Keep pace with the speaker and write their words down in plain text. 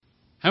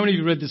How many of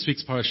you read this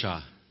week's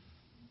parashah?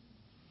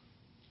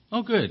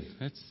 Oh, good.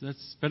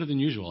 That's better than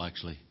usual,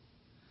 actually.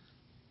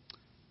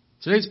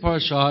 Today's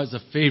parashah is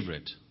a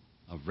favorite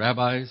of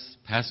rabbis,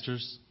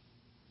 pastors,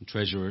 and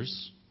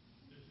treasurers.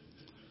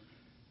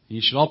 And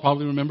you should all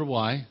probably remember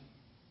why.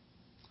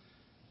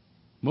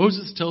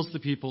 Moses tells the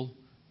people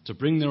to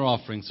bring their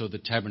offering so the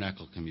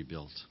tabernacle can be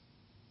built.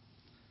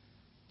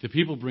 The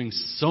people bring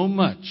so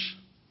much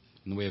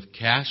in the way of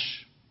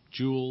cash,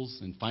 jewels,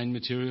 and fine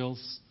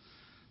materials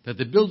that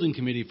the building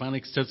committee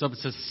finally steps up and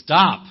says,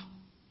 "Stop!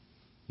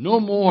 No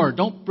more!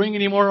 Don't bring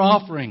any more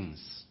offerings!"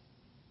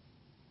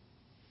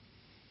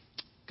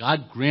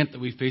 God grant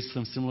that we face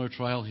some similar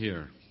trial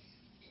here.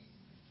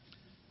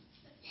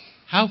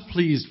 How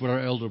pleased would our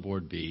elder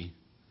board be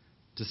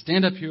to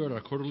stand up here at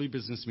our quarterly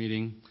business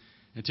meeting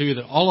and tell you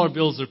that all our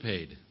bills are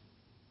paid.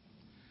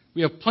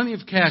 We have plenty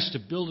of cash to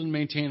build and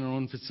maintain our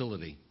own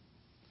facility.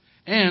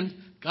 And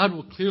God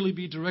will clearly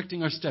be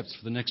directing our steps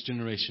for the next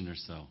generation or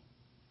so.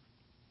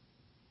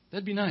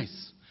 That'd be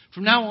nice.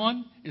 From now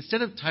on,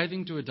 instead of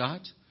tithing to a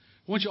dot,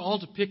 I want you all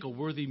to pick a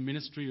worthy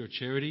ministry or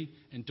charity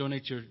and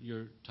donate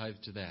your tithe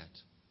to that.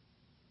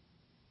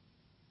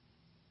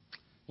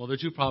 Well, there are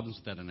two problems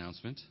with that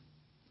announcement.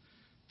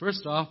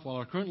 First off, while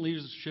our current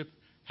leadership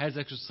has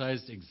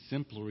exercised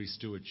exemplary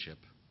stewardship,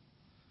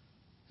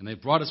 and they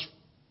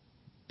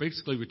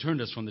basically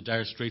returned us from the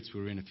dire straits we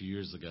were in a few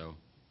years ago,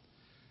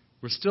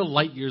 we're still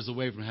light years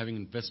away from having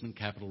investment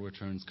capital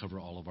returns cover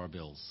all of our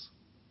bills.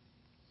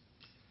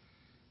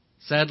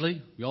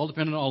 Sadly, we all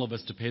depend on all of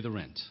us to pay the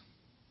rent.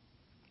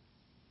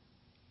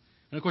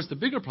 And of course, the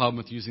bigger problem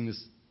with using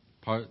this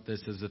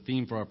as a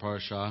theme for our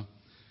parashah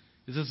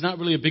is it's not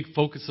really a big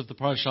focus of the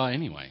parashah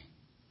anyway.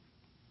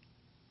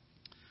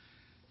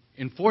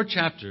 In 4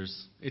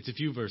 chapters, it's a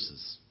few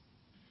verses.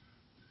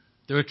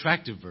 They're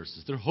attractive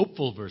verses. They're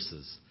hopeful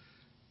verses,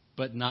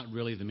 but not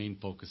really the main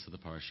focus of the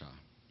parashah.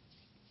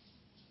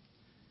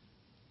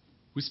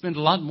 We spend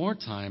a lot more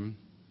time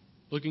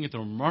looking at the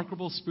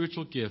remarkable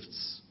spiritual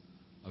gifts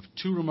of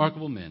 2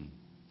 remarkable men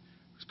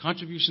whose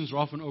contributions are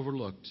often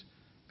overlooked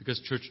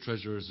because church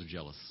treasurers are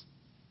jealous.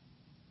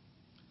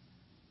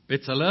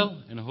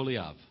 Bezalel and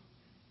Aholiab.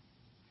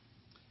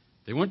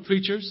 They weren't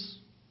preachers.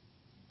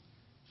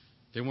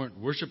 They weren't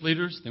worship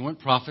leaders. They weren't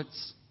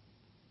prophets.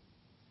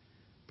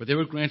 But they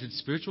were granted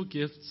spiritual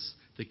gifts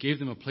that gave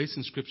them a place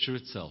in Scripture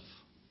itself.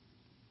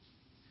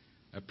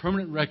 A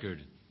permanent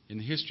record in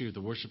the history of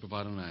the worship of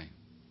Adonai.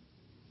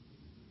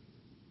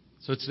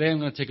 So today I'm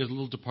going to take a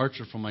little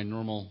departure from my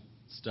normal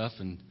stuff,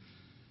 and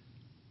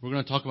we're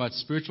going to talk about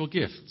spiritual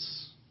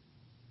gifts.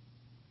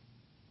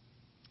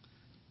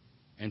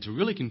 And to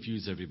really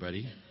confuse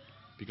everybody,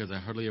 because I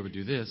hardly ever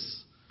do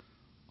this,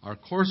 our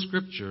core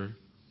scripture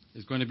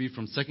is going to be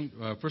from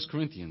 1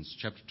 Corinthians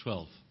chapter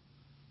 12.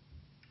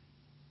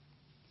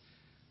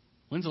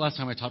 When's the last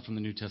time I taught from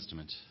the New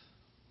Testament?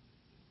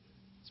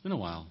 It's been a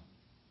while.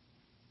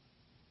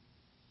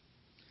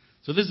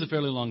 So this is a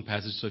fairly long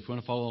passage, so if you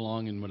want to follow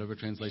along in whatever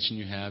translation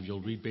you have,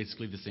 you'll read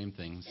basically the same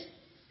things.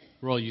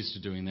 We're all used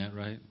to doing that,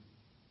 right?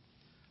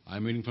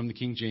 I'm reading from the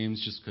King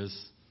James just because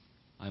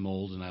I'm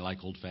old and I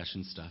like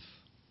old-fashioned stuff.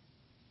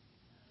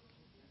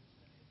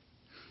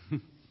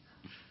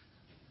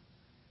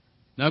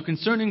 Now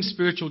concerning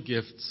spiritual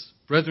gifts,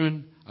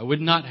 brethren, I would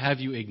not have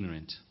you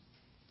ignorant.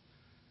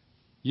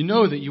 You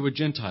know that you were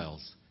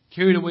Gentiles,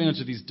 carried away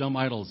unto these dumb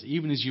idols,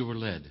 even as you were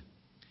led.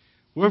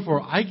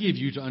 Wherefore I give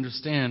you to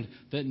understand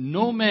that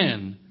no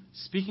man,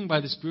 speaking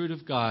by the Spirit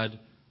of God,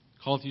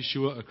 calleth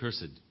Yeshua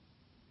accursed.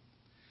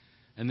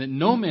 And that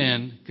no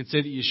man can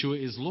say that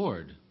Yeshua is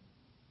Lord,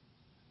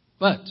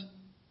 but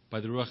by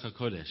the Ruach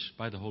HaKodesh,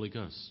 by the Holy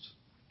Ghost.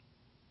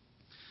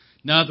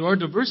 Now there are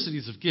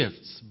diversities of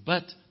gifts,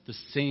 but the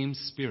same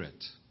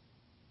Spirit.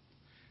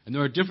 And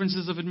there are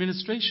differences of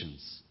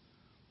administrations.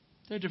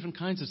 There are different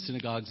kinds of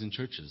synagogues and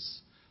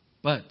churches,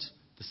 but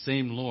the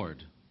same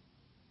Lord.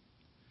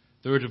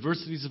 There are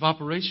diversities of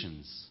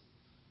operations.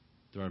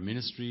 There are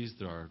ministries,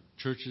 there are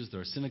churches,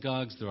 there are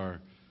synagogues, there are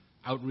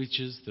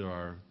outreaches, there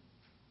are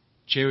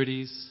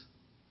charities.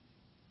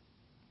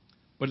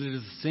 But it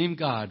is the same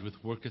God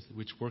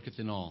which worketh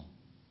in all.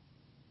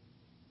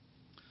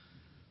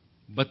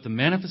 But the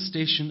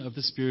manifestation of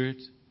the Spirit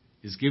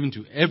is given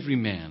to every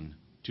man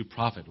to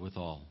profit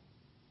withal.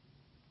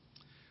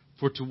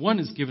 For to one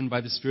is given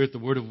by the Spirit the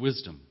word of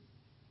wisdom,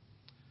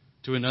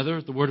 to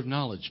another the word of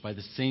knowledge by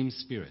the same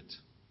Spirit,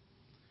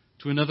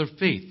 to another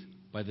faith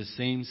by the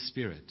same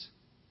Spirit,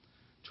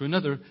 to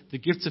another the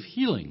gifts of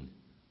healing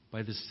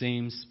by the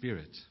same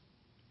Spirit,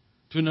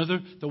 to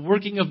another the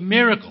working of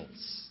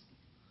miracles,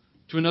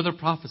 to another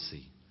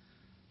prophecy,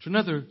 to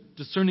another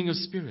discerning of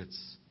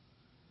spirits,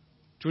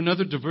 to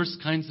another diverse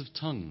kinds of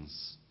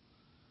tongues,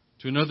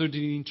 to another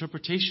the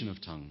interpretation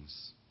of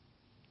tongues.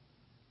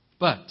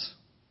 But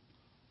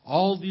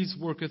all these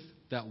worketh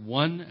that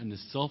one and the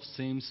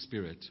selfsame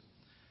Spirit,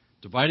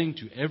 dividing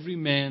to every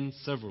man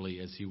severally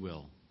as he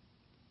will.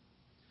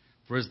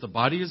 For as the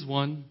body is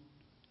one,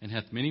 and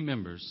hath many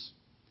members,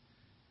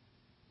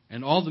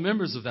 and all the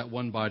members of that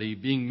one body,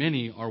 being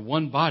many, are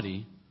one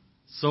body,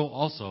 so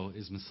also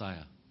is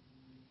Messiah.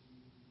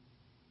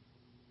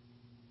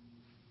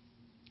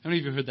 How many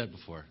of you heard that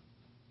before?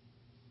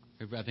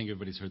 I think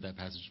everybody's heard that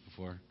passage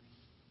before.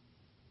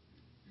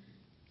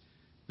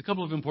 A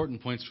couple of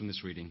important points from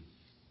this reading.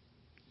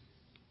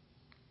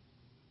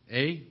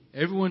 A,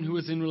 everyone who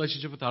is in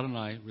relationship with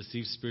Adonai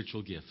receives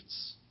spiritual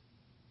gifts.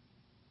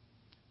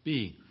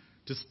 B,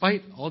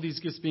 despite all these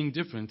gifts being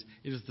different,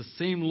 it is the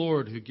same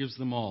Lord who gives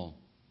them all.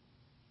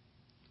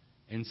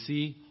 And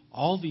C,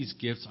 all these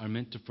gifts are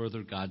meant to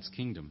further God's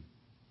kingdom.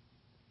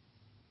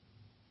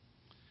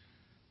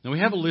 Now we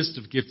have a list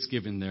of gifts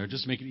given there,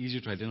 just to make it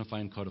easier to identify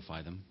and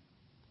codify them.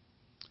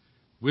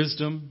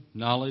 Wisdom,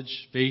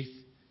 knowledge, faith,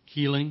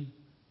 healing,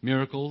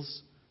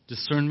 miracles,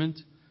 discernment,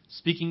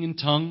 speaking in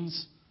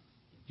tongues.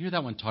 You hear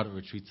that one taught at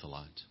retreats a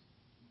lot.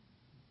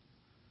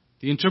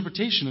 The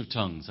interpretation of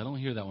tongues. I don't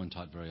hear that one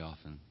taught very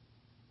often.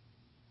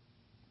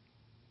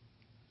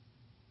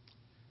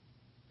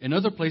 In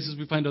other places,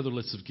 we find other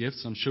lists of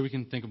gifts. I'm sure we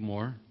can think of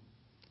more.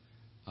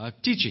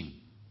 Teaching,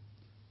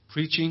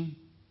 preaching,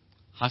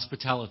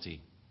 hospitality,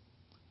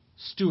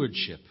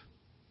 stewardship.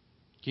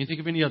 Can you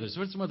think of any others?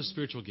 What are some other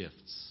spiritual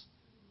gifts?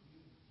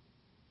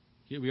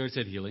 We already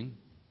said healing.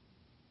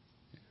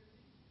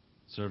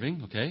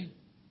 Serving, okay.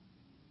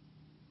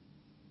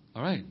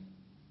 All right.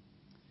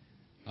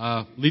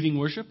 Leading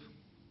worship.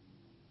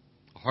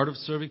 A heart of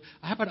serving.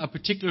 How about a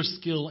particular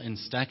skill in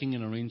stacking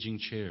and arranging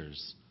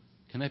chairs?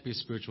 Can that be a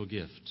spiritual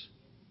gift?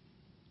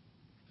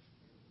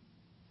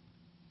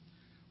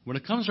 When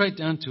it comes right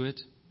down to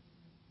it,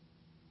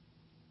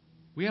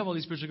 we have all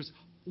these spiritual gifts.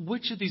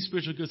 Which of these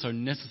spiritual gifts are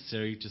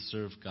necessary to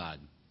serve God?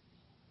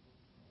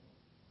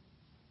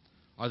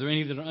 Are there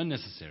any that are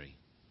unnecessary?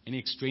 Any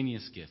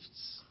extraneous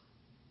gifts?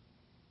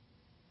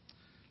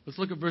 Let's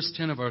look at verse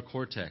 10 of our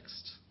core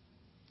text.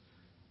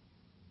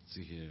 Let's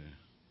see here.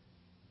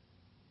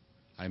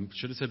 I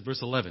should have said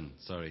verse 11.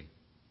 Sorry.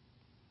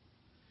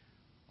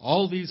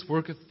 All these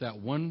worketh that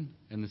one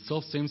and the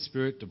selfsame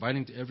Spirit,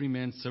 dividing to every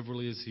man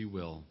severally as he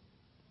will.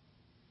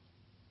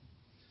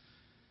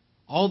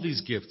 All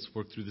these gifts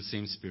work through the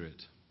same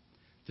Spirit.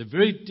 The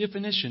very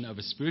definition of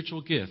a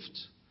spiritual gift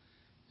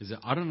is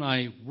that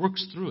Adonai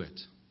works through it.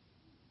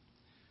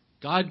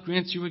 God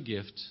grants you a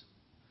gift,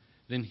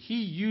 then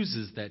He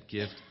uses that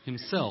gift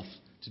Himself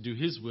to do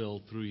His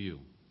will through you.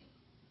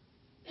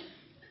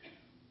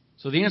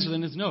 So the answer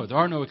then is no. There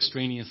are no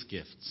extraneous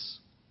gifts.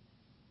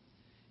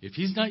 If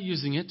He's not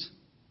using it,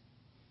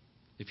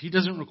 if He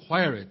doesn't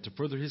require it to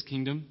further His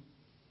kingdom,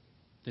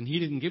 then He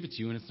didn't give it to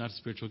you and it's not a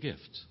spiritual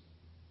gift.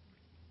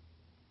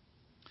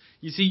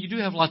 You see, you do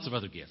have lots of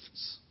other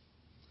gifts.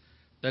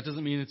 That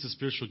doesn't mean it's a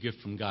spiritual gift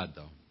from God,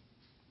 though.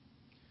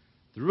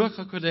 The Ruach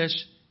HaKodesh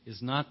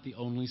is not the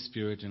only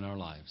spirit in our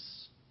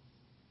lives.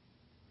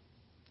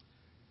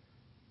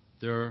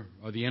 There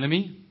are the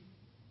enemy,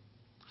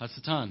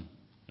 Hasatan,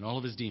 and all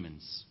of his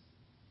demons.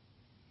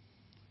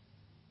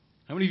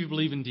 How many of you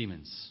believe in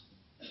demons?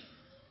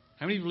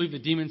 How many of you believe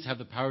that demons have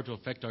the power to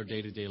affect our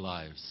day-to-day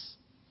lives?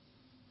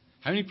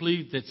 How many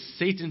believe that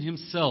Satan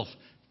himself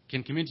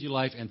can come into your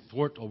life and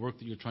thwart a work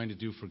that you're trying to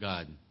do for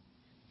God?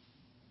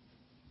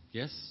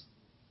 Yes?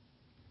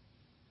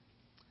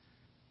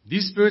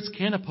 These spirits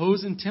can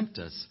oppose and tempt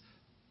us.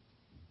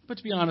 But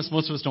to be honest,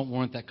 most of us don't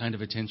warrant that kind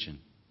of attention.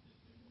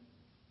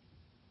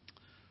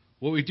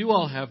 What we do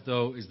all have,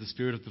 though, is the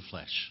spirit of the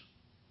flesh.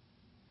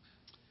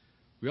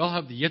 We all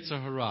have the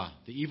Yetzer Hara,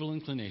 the evil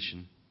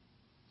inclination,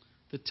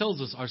 that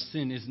tells us our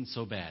sin isn't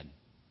so bad.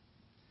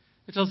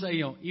 It tells us,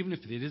 even if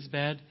it is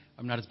bad,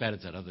 I'm not as bad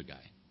as that other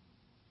guy.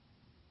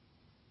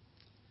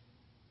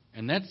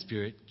 And that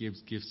spirit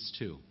gives gifts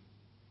too.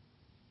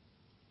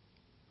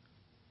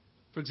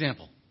 For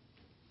example,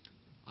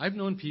 I've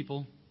known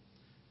people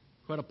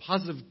who had a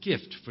positive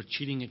gift for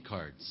cheating at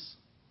cards.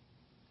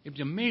 It'd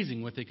be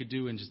amazing what they could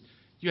do, and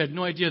you had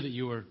no idea that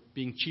you were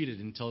being cheated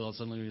until all of a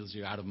sudden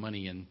you're out of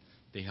money and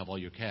they have all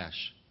your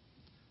cash.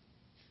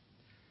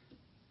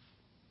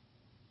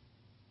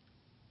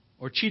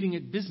 Or cheating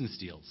at business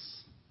deals.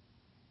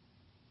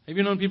 Have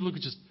you known people who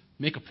could just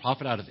make a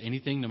profit out of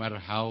anything, no matter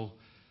how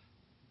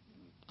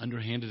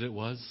underhanded it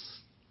was?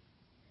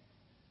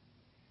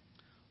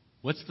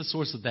 What's the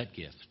source of that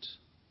gift?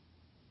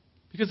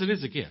 Because it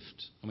is a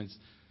gift. I mean,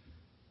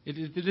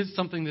 it is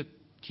something that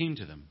came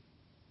to them.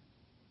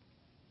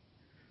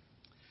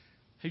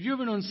 Have you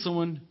ever known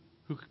someone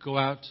who could go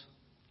out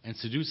and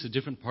seduce a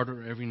different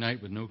partner every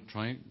night with no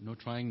trying,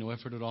 no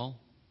effort at all?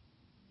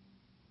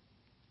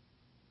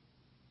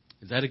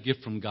 Is that a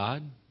gift from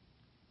God,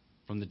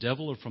 from the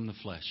devil, or from the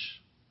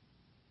flesh?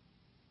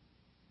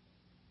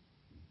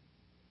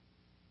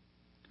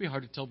 It can be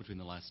hard to tell between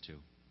the last two.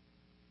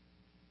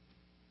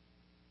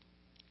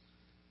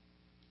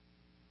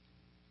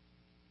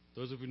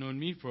 Those of you who have known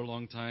me for a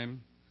long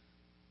time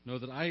know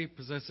that I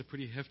possess a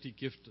pretty hefty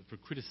gift for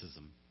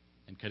criticism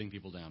and cutting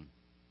people down.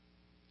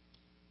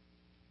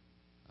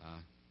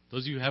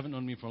 Those of you who haven't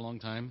known me for a long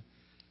time,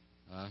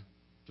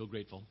 feel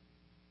grateful.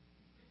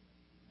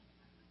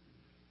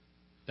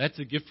 That's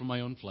a gift from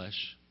my own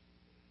flesh.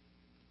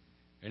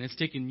 And it's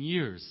taken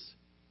years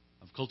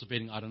of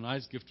cultivating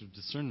Adonai's gift of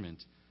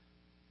discernment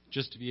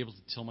just to be able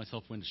to tell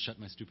myself when to shut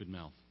my stupid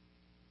mouth.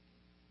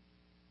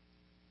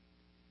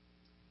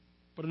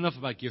 But enough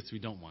about gifts we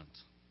don't want.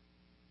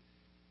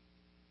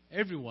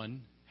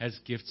 Everyone has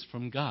gifts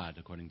from God,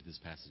 according to this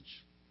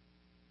passage.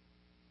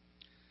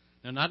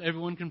 Now, not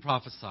everyone can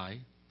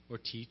prophesy or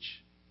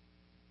teach.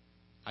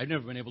 I've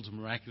never been able to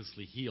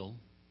miraculously heal.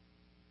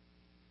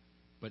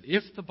 But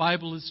if the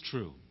Bible is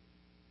true,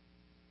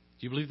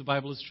 do you believe the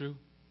Bible is true?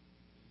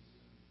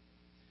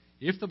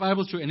 If the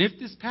Bible is true, and if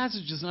this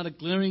passage is not a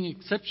glaring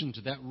exception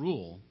to that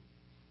rule,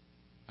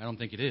 I don't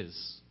think it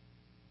is,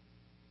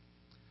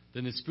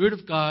 then the Spirit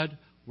of God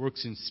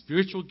works in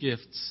spiritual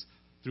gifts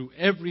through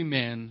every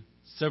man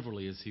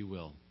severally as he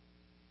will.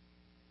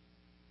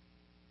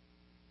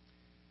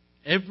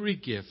 Every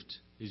gift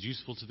is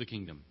useful to the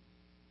kingdom.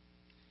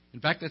 In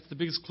fact, that's the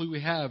biggest clue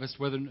we have as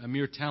to whether a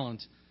mere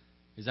talent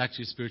is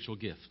actually a spiritual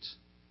gift.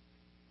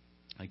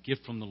 A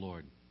gift from the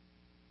Lord.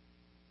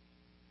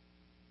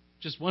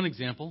 Just one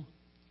example.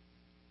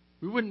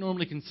 We wouldn't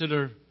normally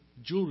consider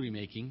jewelry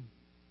making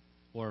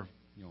or,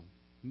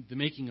 the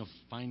making of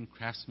fine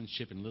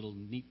craftsmanship and little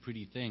neat,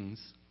 pretty things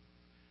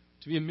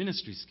to be a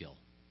ministry skill.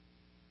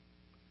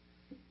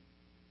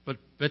 But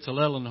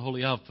Bezalel and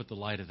Aholiab put the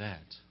lie to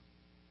that.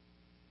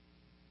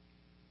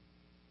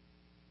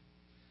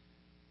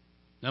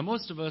 Now,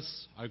 most of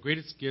us, our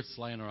greatest gifts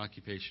lie in our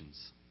occupations.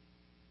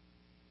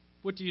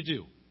 What do you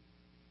do?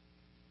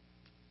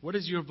 What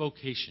is your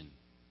vocation?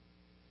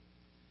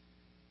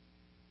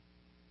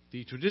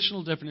 The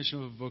traditional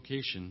definition of a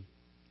vocation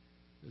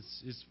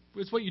is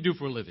it's what you do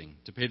for a living,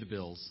 to pay the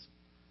bills.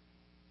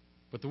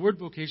 But the word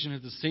vocation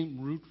has the same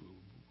root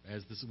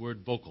as this word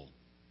vocal.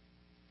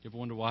 You ever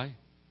wonder why?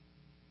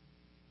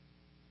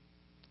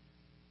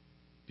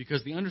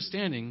 Because the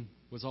understanding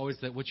was always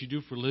that what you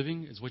do for a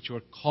living is what you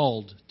are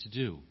called to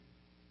do.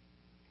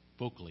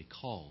 Vocally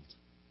called.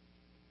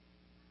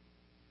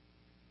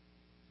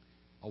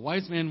 A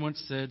wise man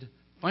once said,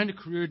 find a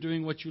career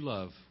doing what you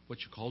love, what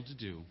you're called to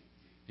do,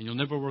 and you'll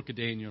never work a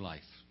day in your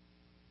life.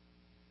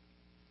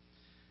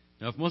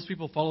 Now, if most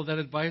people followed that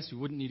advice, we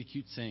wouldn't need a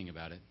cute saying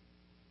about it.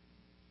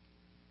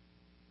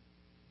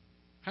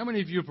 How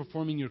many of you are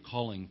performing your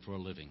calling for a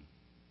living?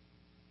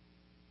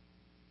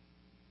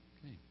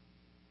 Okay.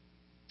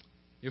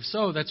 If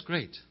so, that's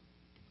great.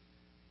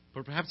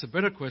 But perhaps a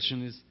better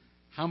question is,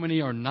 how many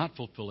are not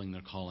fulfilling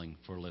their calling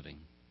for a living?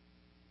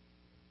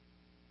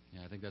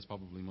 Yeah, I think that's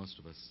probably most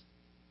of us.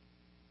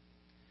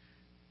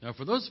 Now,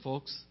 for those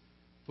folks,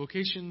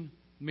 vocation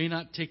may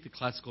not take the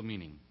classical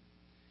meaning.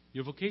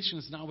 Your vocation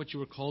is not what you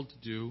were called to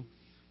do.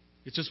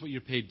 It's just what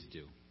you're paid to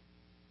do.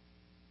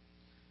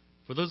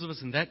 For those of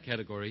us in that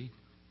category,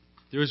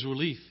 there is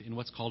relief in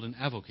what's called an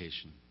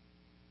avocation.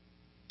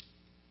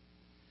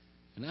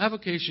 An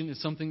avocation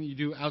is something that you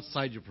do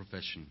outside your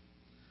profession.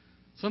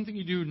 Something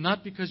you do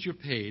not because you're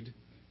paid,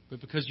 but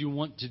because you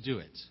want to do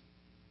it.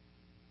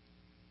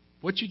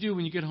 What you do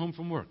when you get home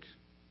from work.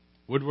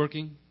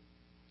 Woodworking,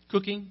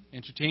 cooking,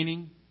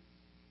 entertaining,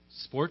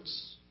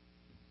 sports,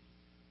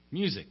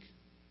 music,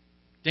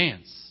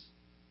 dance,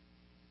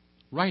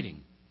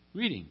 writing,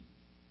 reading.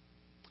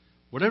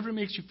 Whatever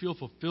makes you feel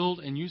fulfilled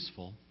and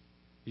useful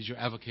is your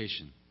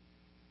avocation.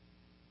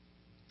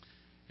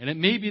 And it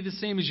may be the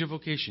same as your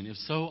vocation. If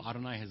so,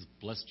 Adonai has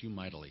blessed you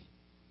mightily.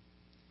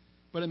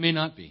 But it may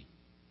not be.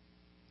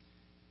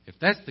 If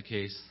that's the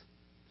case,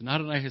 then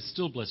Adonai has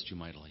still blessed you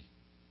mightily.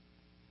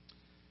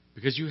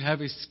 Because you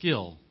have a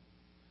skill,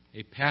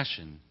 a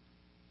passion,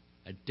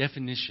 a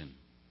definition.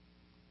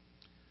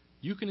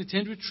 You can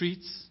attend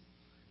retreats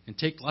and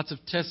take lots of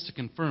tests to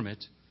confirm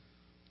it.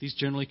 These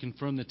generally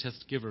confirm the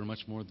test giver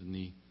much more than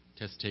the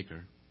test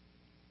taker.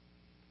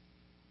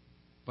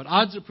 But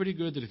odds are pretty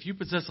good that if you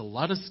possess a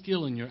lot of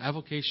skill in your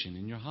avocation,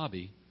 in your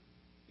hobby,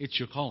 it's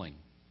your calling.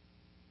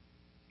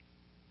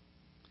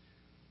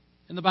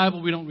 In the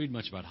Bible, we don't read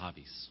much about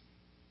hobbies.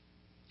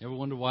 You ever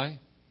wonder why?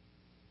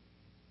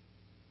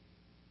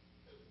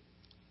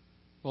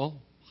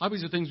 Well,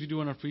 hobbies are things we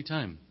do in our free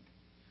time.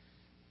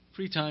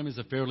 Free time is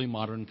a fairly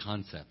modern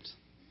concept.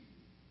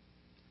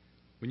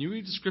 When you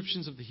read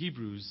descriptions of the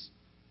Hebrews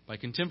by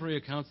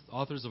contemporary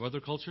authors of other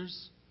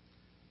cultures,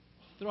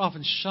 they're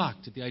often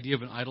shocked at the idea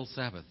of an idle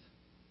Sabbath.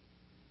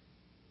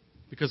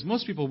 Because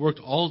most people worked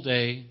all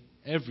day,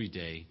 every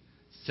day,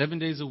 7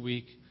 days a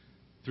week,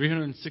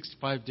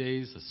 365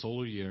 days a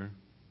solar year,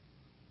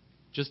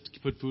 just to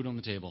put food on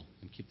the table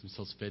and keep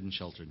themselves fed and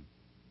sheltered.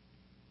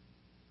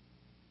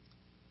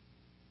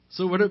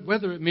 So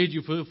whether it made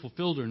you feel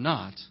fulfilled or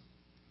not,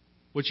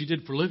 what you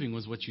did for a living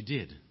was what you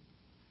did.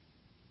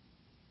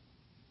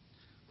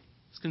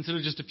 Let's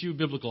consider just a few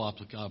biblical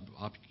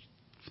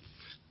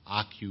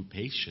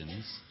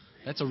occupations.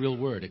 That's a real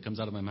word. It comes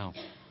out of my mouth.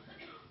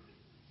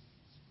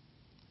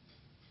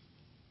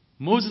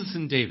 Moses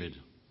and David.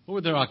 What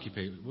was their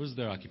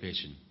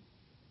occupation?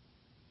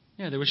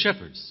 Yeah, they were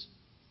shepherds.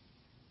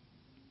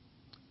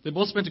 They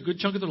both spent a good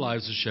chunk of their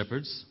lives as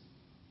shepherds.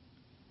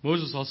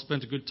 Moses also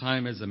spent a good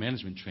time as a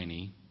management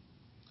trainee.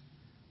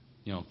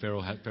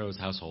 Pharaoh's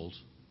household.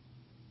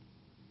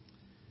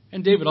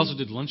 And David also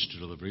did lunch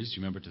deliveries,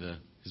 you remember, to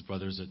his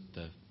brothers at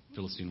the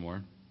Philistine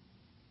War.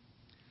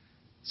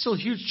 Still,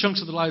 huge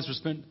chunks of their lives were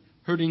spent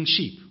herding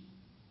sheep,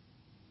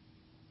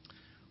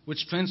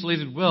 which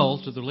translated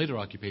well to their later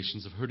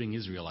occupations of herding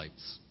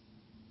Israelites.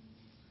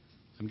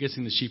 I'm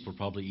guessing the sheep were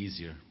probably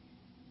easier.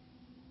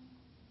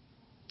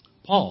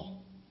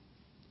 Paul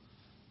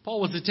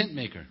was a tent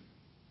maker.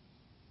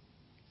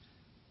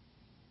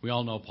 We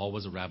all know Paul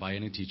was a rabbi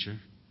and a teacher.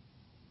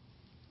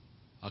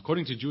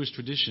 According to Jewish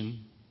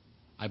tradition,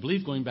 I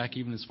believe going back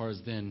even as far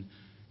as then,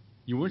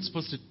 you weren't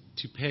supposed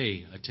to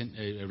pay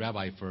a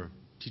rabbi for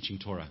teaching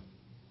Torah.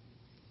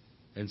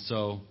 And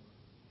so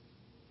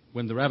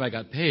when the rabbi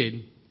got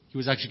paid, he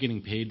was actually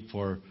getting paid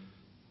for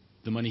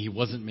the money he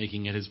wasn't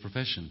making at his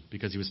profession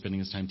because he was spending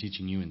his time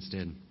teaching you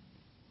instead.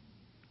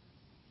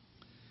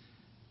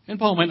 And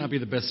Paul might not be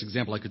the best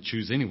example I could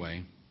choose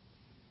anyway,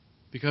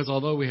 because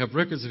although we have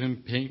records of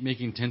him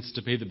making tents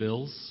to pay the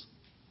bills,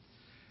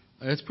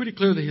 it's pretty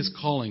clear that his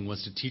calling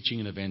was to teaching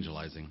and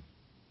evangelizing.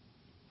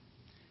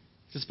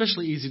 It's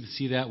especially easy to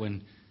see that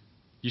when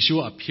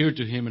Yeshua appeared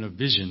to him in a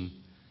vision,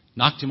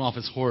 knocked him off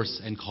his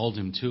horse, and called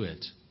him to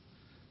it.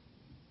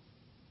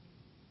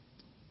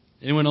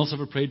 Anyone else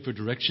ever prayed for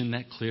direction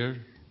that clear?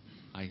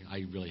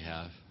 I really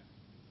have.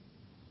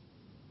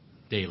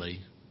 Daily.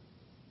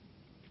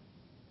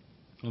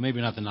 Well,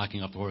 maybe not the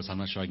knocking off the horse. I'm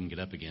not sure I can get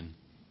up again.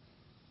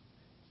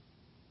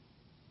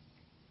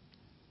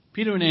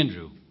 Peter and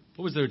Andrew,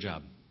 what was their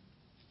job?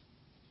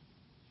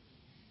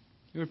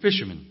 They were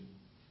fishermen.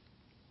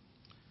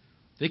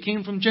 They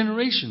came from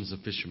generations of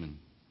fishermen.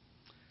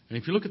 And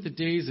if you look at the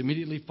days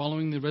immediately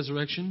following the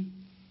resurrection,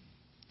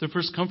 their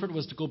first comfort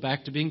was to go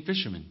back to being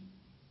fishermen.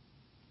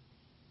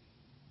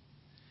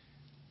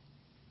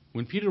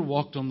 When Peter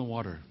walked on the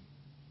water,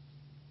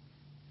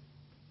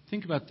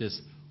 think about this.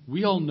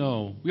 We all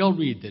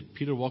read that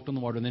Peter walked on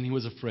the water and then he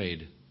was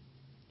afraid.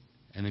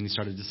 And then he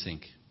started to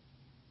sink.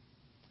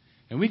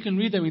 And we can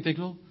read that and we think,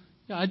 well,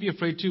 yeah, I'd be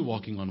afraid too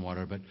walking on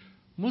water. But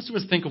most of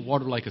us think of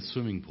water like a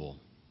swimming pool.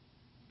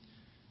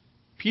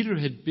 Peter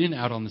had been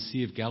out on the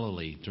Sea of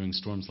Galilee during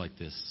storms like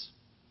this.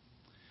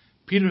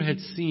 Peter had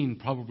seen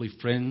probably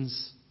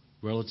friends,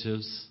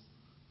 relatives,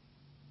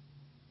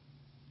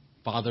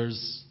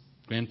 fathers,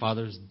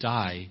 grandfathers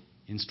die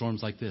in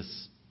storms like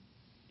this.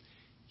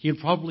 He had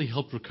probably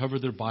helped recover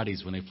their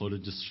bodies when they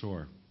floated to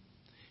shore.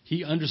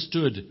 He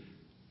understood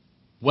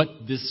what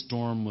this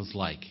storm was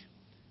like.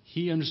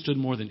 He understood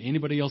more than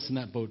anybody else in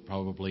that boat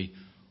probably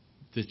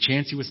the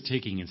chance he was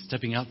taking in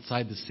stepping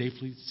outside the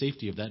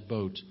safety of that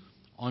boat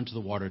onto the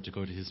water to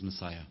go to his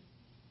Messiah.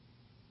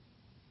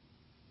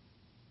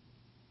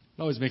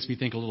 It always makes me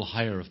think a little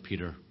higher of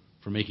Peter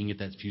for making it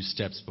that few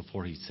steps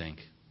before he sank.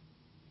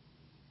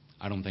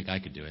 I don't think I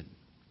could do it.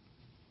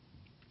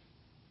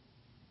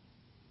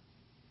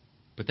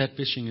 But that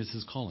fishing is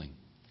his calling.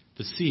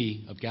 The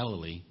Sea of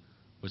Galilee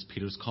was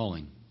Peter's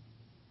calling.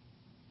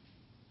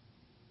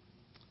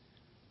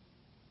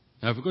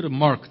 Now, if we go to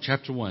Mark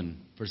chapter 1,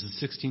 verses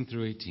 16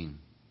 through 18.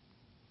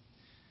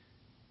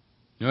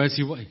 Now, as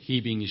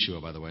he being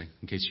Yeshua, by the way,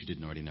 in case you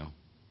didn't already know.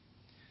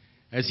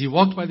 As he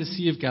walked by the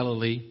Sea of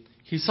Galilee,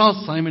 he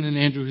saw Simon and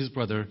Andrew, his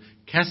brother,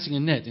 casting a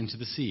net into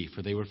the sea,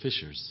 for they were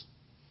fishers.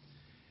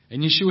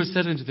 And Yeshua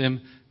said unto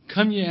them,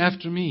 Come ye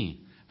after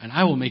me, and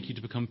I will make you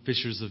to become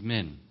fishers of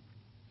men.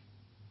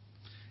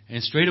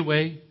 And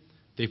straightway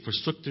they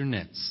forsook their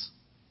nets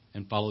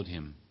and followed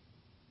him.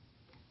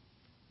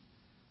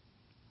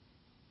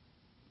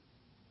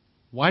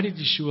 Why did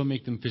Yeshua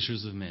make them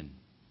fishers of men?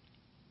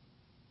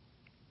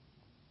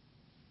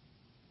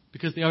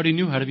 Because they already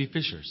knew how to be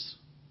fishers.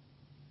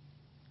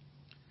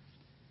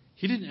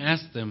 He didn't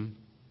ask them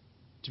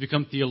to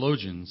become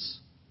theologians,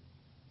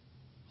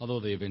 although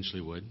they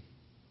eventually would.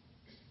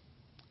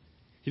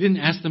 He didn't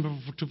ask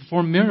them to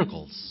perform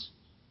miracles,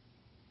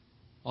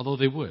 although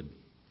they would.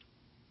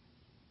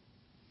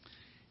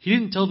 He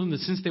didn't tell them that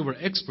since they were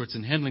experts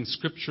in handling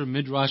scripture,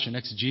 midrash, and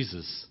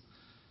exegesis,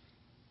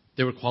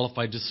 they were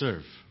qualified to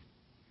serve.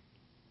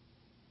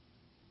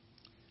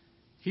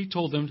 He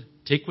told them to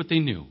take what they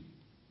knew,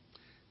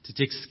 to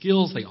take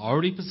skills they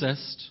already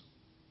possessed,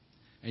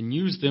 and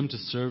use them to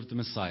serve the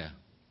Messiah.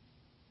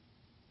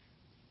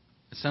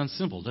 It sounds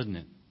simple, doesn't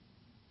it?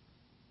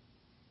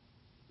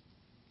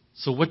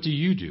 So what do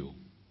you do?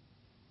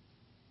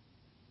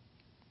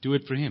 Do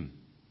it for him.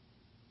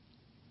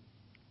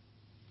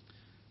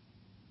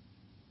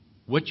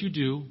 What you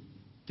do,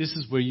 this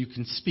is where you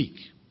can speak.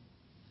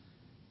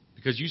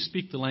 Because you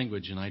speak the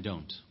language and I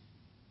don't.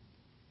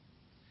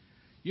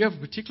 You have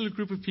a particular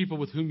group of people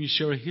with whom you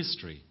share a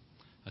history,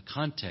 a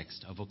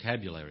context, a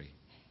vocabulary.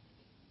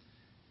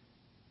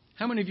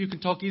 How many of you can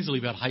talk easily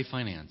about high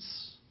finance?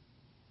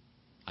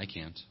 I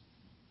can't.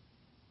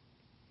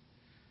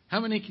 How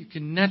many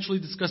can naturally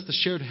discuss the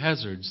shared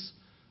hazards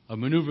of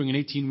maneuvering an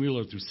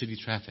 18-wheeler through city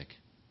traffic?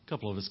 A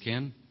couple of us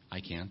can. I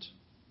can't.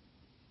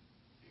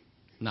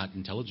 Not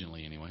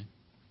intelligently, anyway.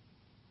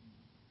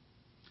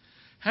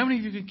 How many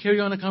of you can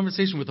carry on a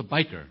conversation with a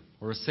biker,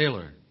 or a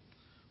sailor,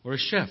 or a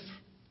chef,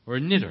 or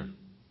a knitter,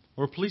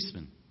 or a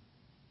policeman?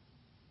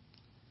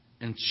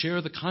 and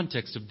share the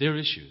context of their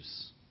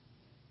issues.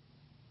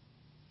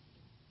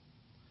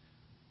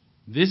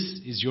 This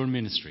is your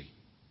ministry.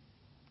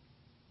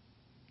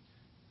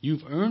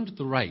 You've earned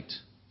the right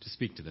to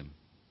speak to them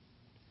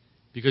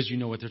because you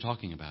know what they're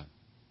talking about.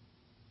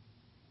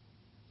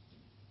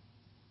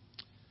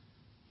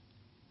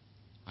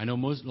 I know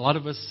a lot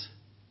of us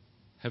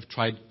have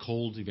tried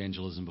cold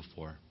evangelism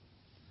before.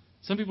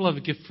 Some people have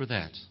a gift for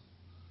that.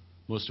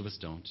 Most of us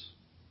don't.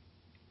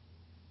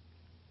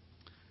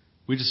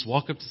 We just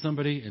walk up to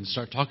somebody and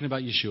start talking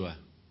about Yeshua.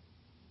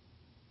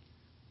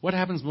 What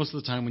happens most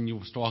of the time when you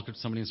walk up to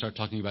somebody and start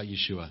talking about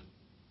Yeshua?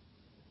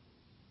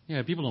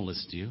 Yeah, people don't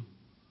listen to you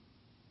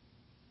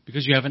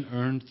because you haven't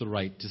earned the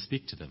right to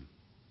speak to them.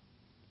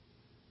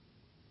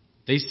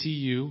 They see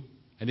you,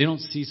 and they don't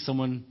see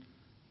someone,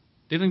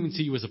 they don't even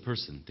see you as a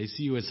person. They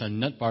see you as a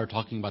nut bar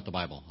talking about the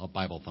Bible, a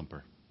Bible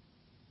thumper.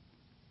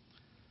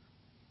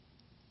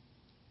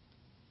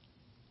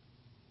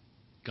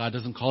 God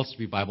doesn't call us to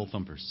be Bible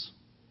thumpers.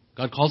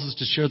 God calls us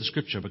to share the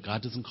Scripture, but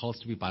God doesn't call us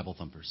to be Bible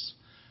thumpers.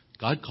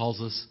 God calls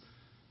us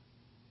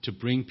to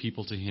bring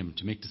people to Him,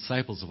 to make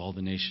disciples of all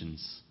the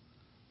nations.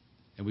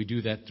 And we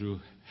do that through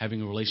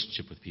having a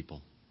relationship with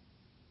people.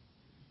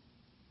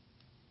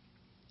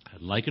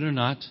 Like it or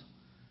not,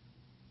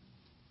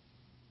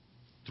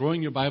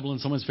 throwing your Bible in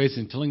someone's face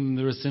and telling them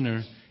they're a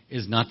sinner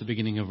is not the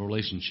beginning of a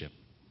relationship.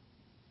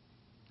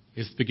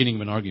 It's the beginning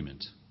of an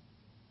argument.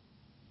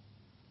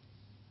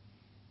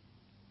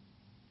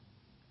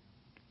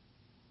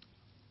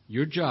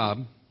 Your job,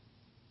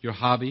 your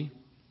hobby,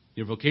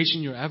 your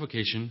vocation, your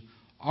avocation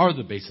are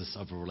the basis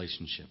of a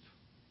relationship.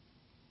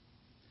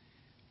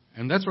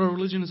 And that's what our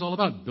religion is all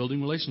about,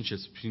 building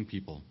relationships between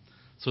people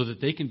so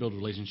that they can build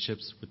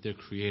relationships with their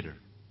Creator.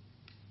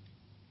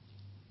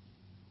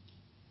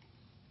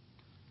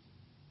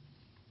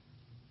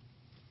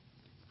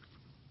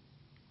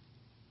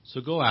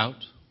 So go out.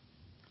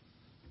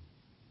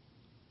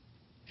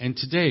 And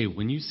today,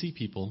 when you see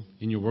people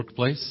in your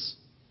workplace,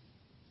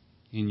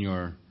 in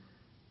your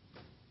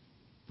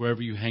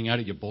wherever you hang out,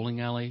 at your bowling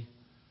alley,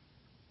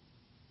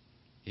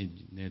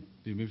 maybe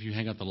if you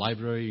hang out at the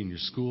library, in your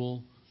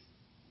school,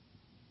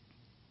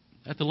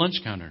 at the lunch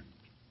counter.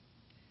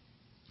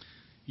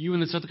 You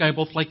and this other guy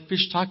both like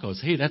fish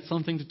tacos. Hey, that's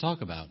something to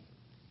talk about.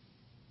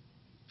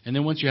 And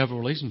then once you have a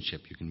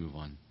relationship, you can move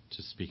on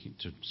to speaking,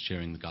 to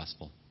sharing the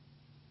gospel.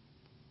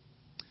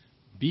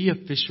 Be a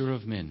fisher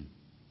of men.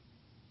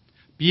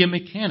 Be a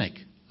mechanic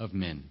of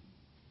men.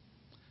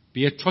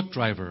 Be a truck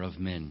driver of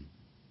men.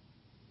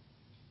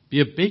 Be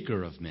a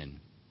baker of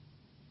men.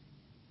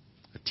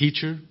 A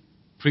teacher,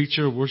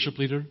 preacher, worship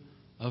leader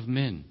of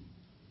men.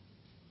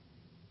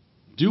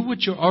 Do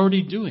what you're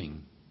already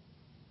doing.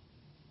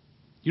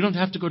 You don't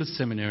have to go to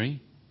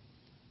seminary.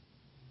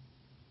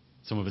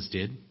 Some of us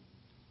did.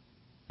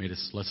 Made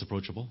us less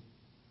approachable.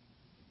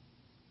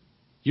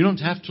 You don't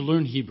have to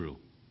learn Hebrew.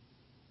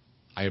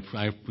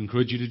 I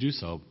encourage you to do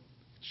so.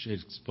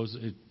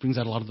 It brings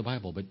out a lot of the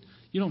Bible, but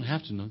you don't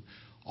have to know.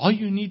 All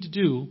you need to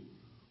do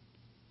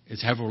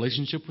is have a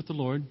relationship with the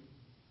Lord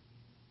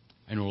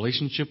and a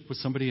relationship with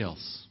somebody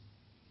else.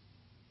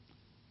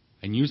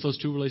 And use those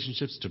two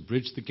relationships to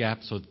bridge the gap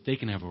so that they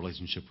can have a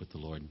relationship with the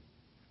Lord.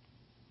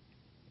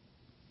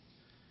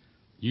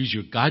 Use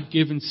your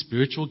God-given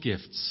spiritual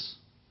gifts.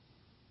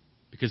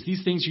 Because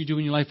these things you do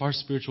in your life are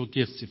spiritual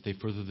gifts if they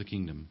further the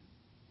kingdom.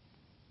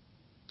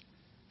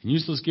 And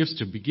use those gifts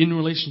to begin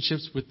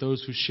relationships with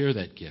those who share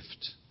that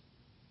gift.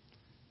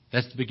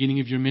 That's the beginning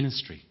of your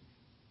ministry.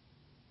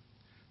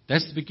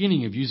 That's the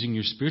beginning of using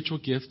your spiritual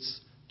gifts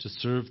to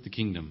serve the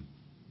kingdom.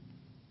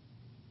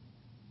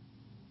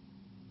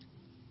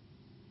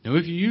 Now,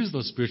 if you use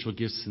those spiritual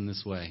gifts in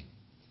this way,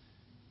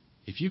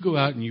 if you go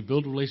out and you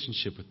build a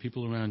relationship with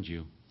people around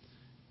you,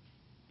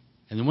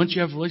 and then once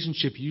you have a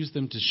relationship, you use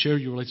them to share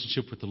your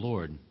relationship with the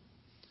Lord,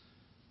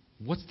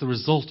 what's the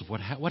result of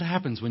what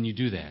happens when you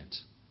do that?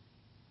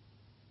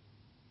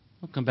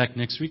 I'll come back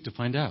next week to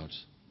find out.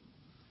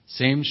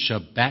 Same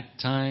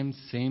Shabbat time,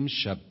 same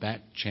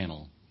Shabbat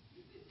channel.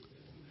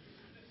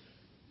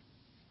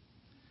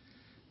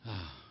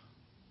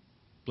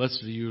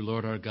 Blessed are you,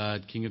 Lord our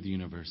God, King of the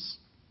universe.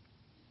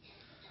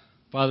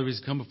 Father, as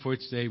we come before you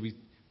today, we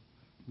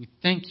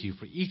thank you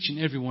for each and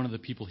every one of the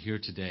people here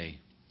today.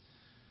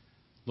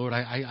 Lord,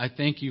 I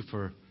thank you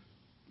for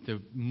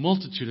the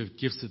multitude of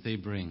gifts that they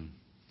bring.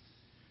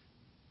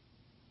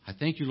 I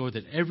thank you, Lord,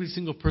 that every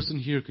single person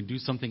here can do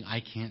something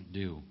I can't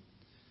do.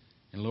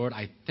 And Lord,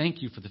 I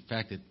thank you for the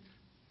fact that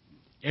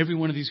every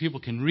one of these people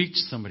can reach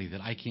somebody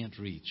that I can't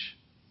reach.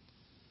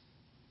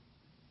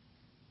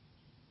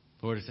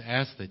 Lord, I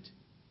ask that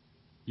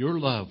your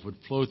love would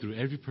flow through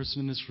every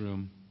person in this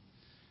room,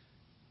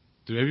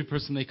 through every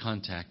person they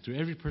contact, through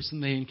every person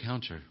they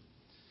encounter.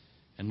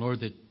 And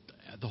Lord, that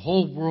the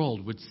whole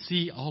world would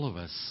see all of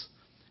us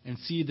and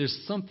see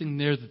there's something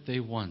there that they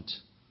want.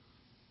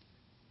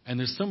 And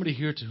there's somebody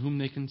here to whom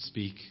they can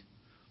speak.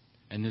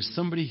 And there's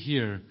somebody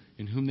here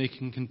in whom they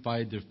can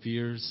confide their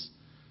fears,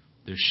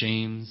 their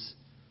shames,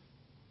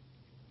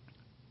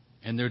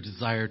 and their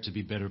desire to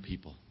be better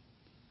people.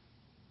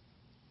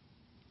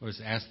 Lord, I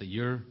just ask that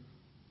your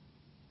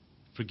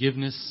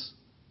forgiveness,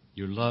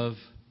 your love,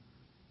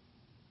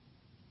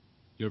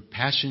 your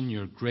passion,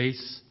 your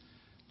grace,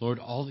 Lord,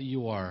 all that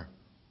you are,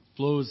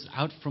 flows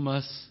out from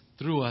us,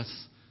 through us,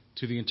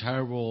 to the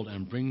entire world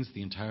and brings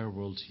the entire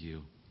world to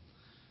you.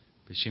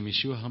 B'Shem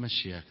Yeshua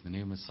HaMashiach, in the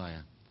name of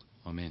Messiah.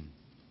 Amen.